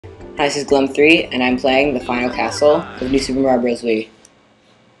Hi, this is Glum3, and I'm playing the final castle of New Super Mario Bros. Wii.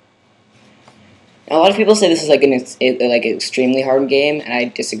 Now, a lot of people say this is like an extremely hard game, and I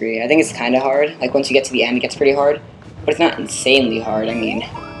disagree. I think it's kind of hard. Like once you get to the end, it gets pretty hard, but it's not insanely hard. I mean,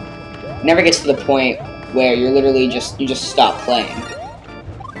 it never gets to the point where you're literally you just stop playing.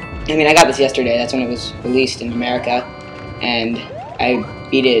 I mean, I got this yesterday. That's when it was released in America, and I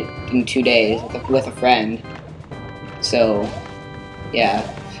beat it in 2 days with a friend. So,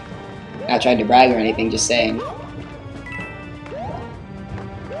 yeah. Not trying to brag or anything, just saying.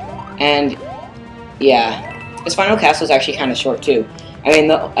 And yeah, this final castle is actually kind of short too. I mean,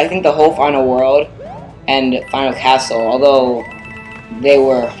 I think the whole final world and final castle, although they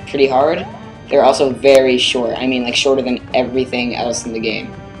were pretty hard, they're also very short. I mean, like shorter than everything else in the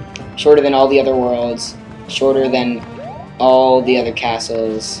game. Shorter than all the other worlds. Shorter than all the other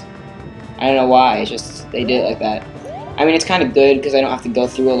castles. I don't know why. It's just they did it like that. I mean, it's kind of good because I don't have to go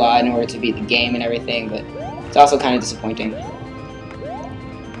through a lot in order to beat the game and everything, but it's also kind of disappointing.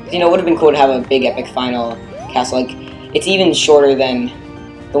 You know, it would have been cool to have a big epic final castle. Like, it's even shorter than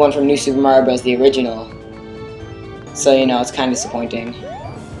the one from New Super Mario Bros. The original. So, you know, it's kind of disappointing.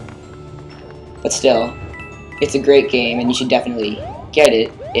 But still, it's a great game, and you should definitely get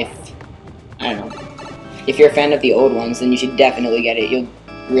it if, I don't know, if you're a fan of the old ones, then you should definitely get it. You'll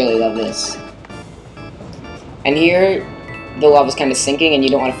really love this. And here, the lava's kind of sinking, and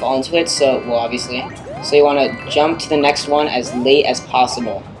you don't want to fall into it, so, well, obviously. So you want to jump to the next one as late as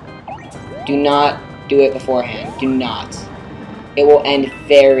possible. Do not do it beforehand. Do not. It will end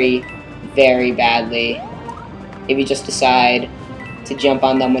very, very badly if you just decide to jump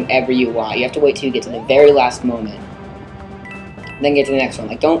on them whenever you want. You have to wait till you get to the very last moment. Then get to the next one.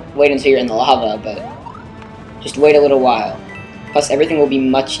 Like, don't wait until you're in the lava, but just wait a little while. Plus, everything will be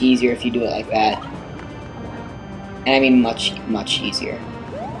much easier if you do it like that. And I mean much, much easier.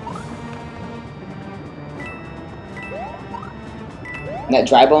 And that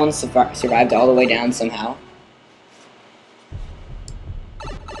dry bone survived all the way down somehow.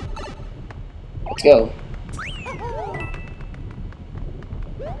 Let's go.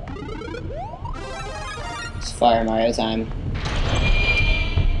 It's Fire Mario time.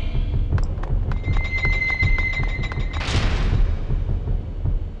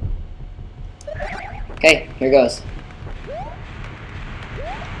 Okay, here goes.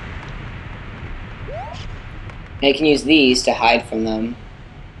 Now you can use these to hide from them.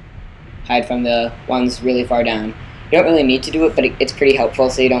 Hide from the ones really far down. You don't really need to do it, but it's pretty helpful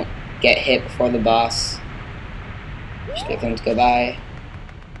so you don't get hit before the boss. Just wait for them to go by.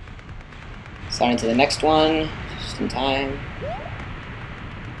 Slide into the next one, just in time.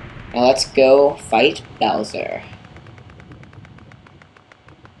 Now let's go fight Bowser.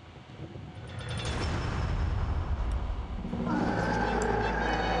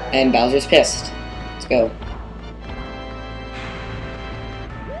 And Bowser's pissed. Let's go.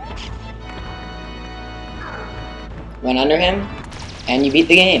 Run under him, and you beat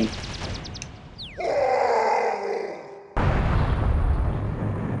the game.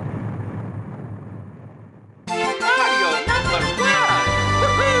 Mario #1!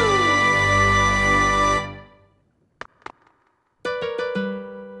 Woohoo!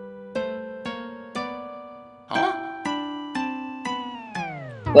 Huh?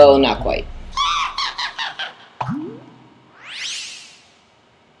 Well, not quite.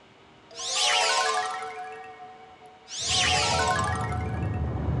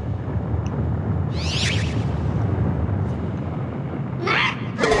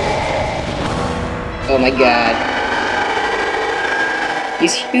 Oh my god.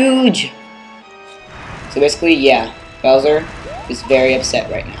 He's huge! So basically, yeah, Bowser is very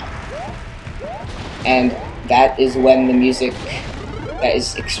upset right now. And that is when the music that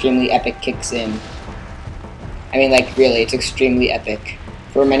is extremely epic kicks in. I mean, like, really, it's extremely epic.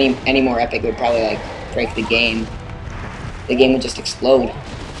 For any more epic, it would probably, like, break the game. The game would just explode.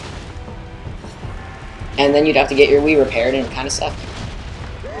 And then you'd have to get your Wii repaired, and it would kind of suck.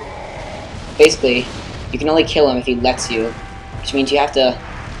 Basically, you can only kill him if he lets you, which means you have to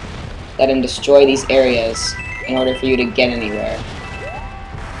let him destroy these areas in order for you to get anywhere.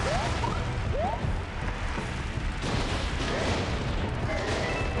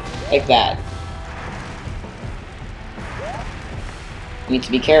 Like that. You need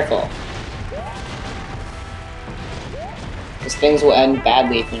to be careful. Because things will end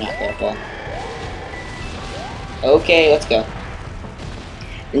badly if you're not careful. Okay, let's go.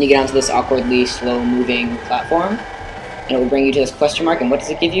 Then you get onto this awkwardly slow-moving platform, and it will bring you to this question mark, and what does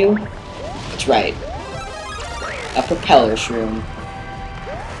it give you? That's right. A propeller shroom.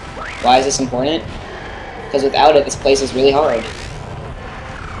 Why is this important? Because without it, this place is really hard.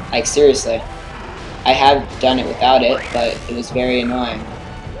 Like, seriously. I have done it without it, but it was very annoying.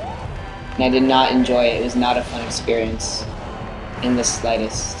 And I did not enjoy it. It was not a fun experience in the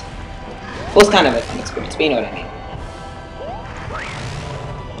slightest. Well, it's kind of a fun experience, but you know what I mean.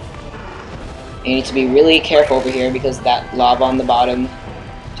 You need to be really careful over here because that lava on the bottom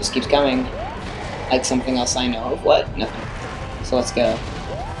just keeps coming. Like something else I know of. What? Nothing. So let's go.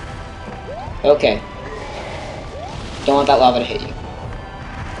 Okay. Don't want that lava to hit you.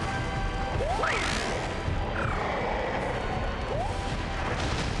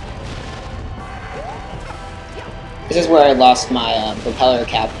 This is where I lost my propeller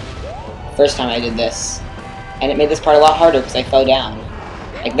cap first time I did this. And it made this part a lot harder because I fell down.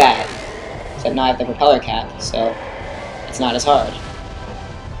 Like that. Except now I have the propeller cap, so it's not as hard.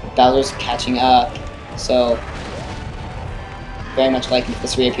 Bowser's catching up, so very much like if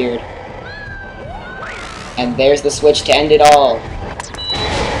this reappeared. And there's the switch to end it all.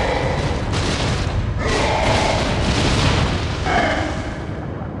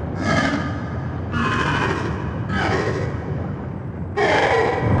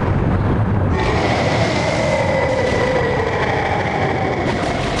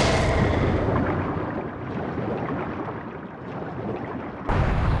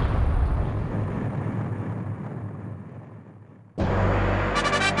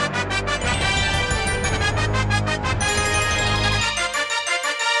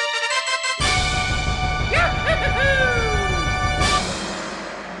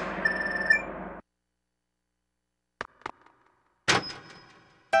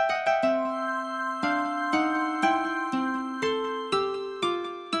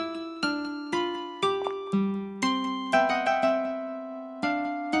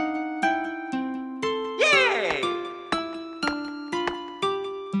 Yay!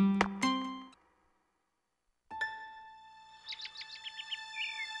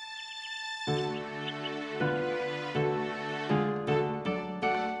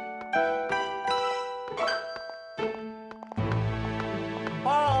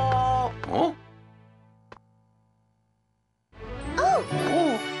 Oh! Huh? Oh,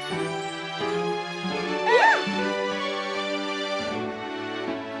 Oh!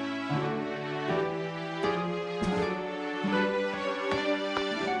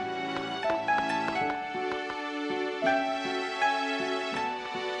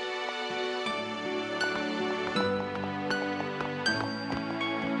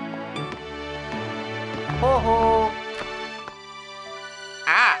 Ho ho!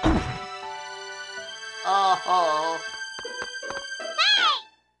 Ah! Oh ho!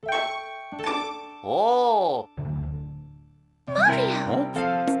 Oh! Mario!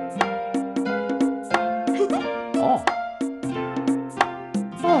 Huh?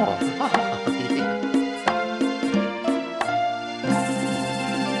 Oh!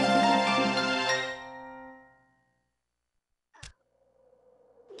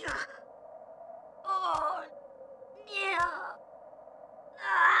 Oh, yeah.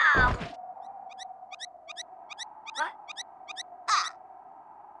 Ah.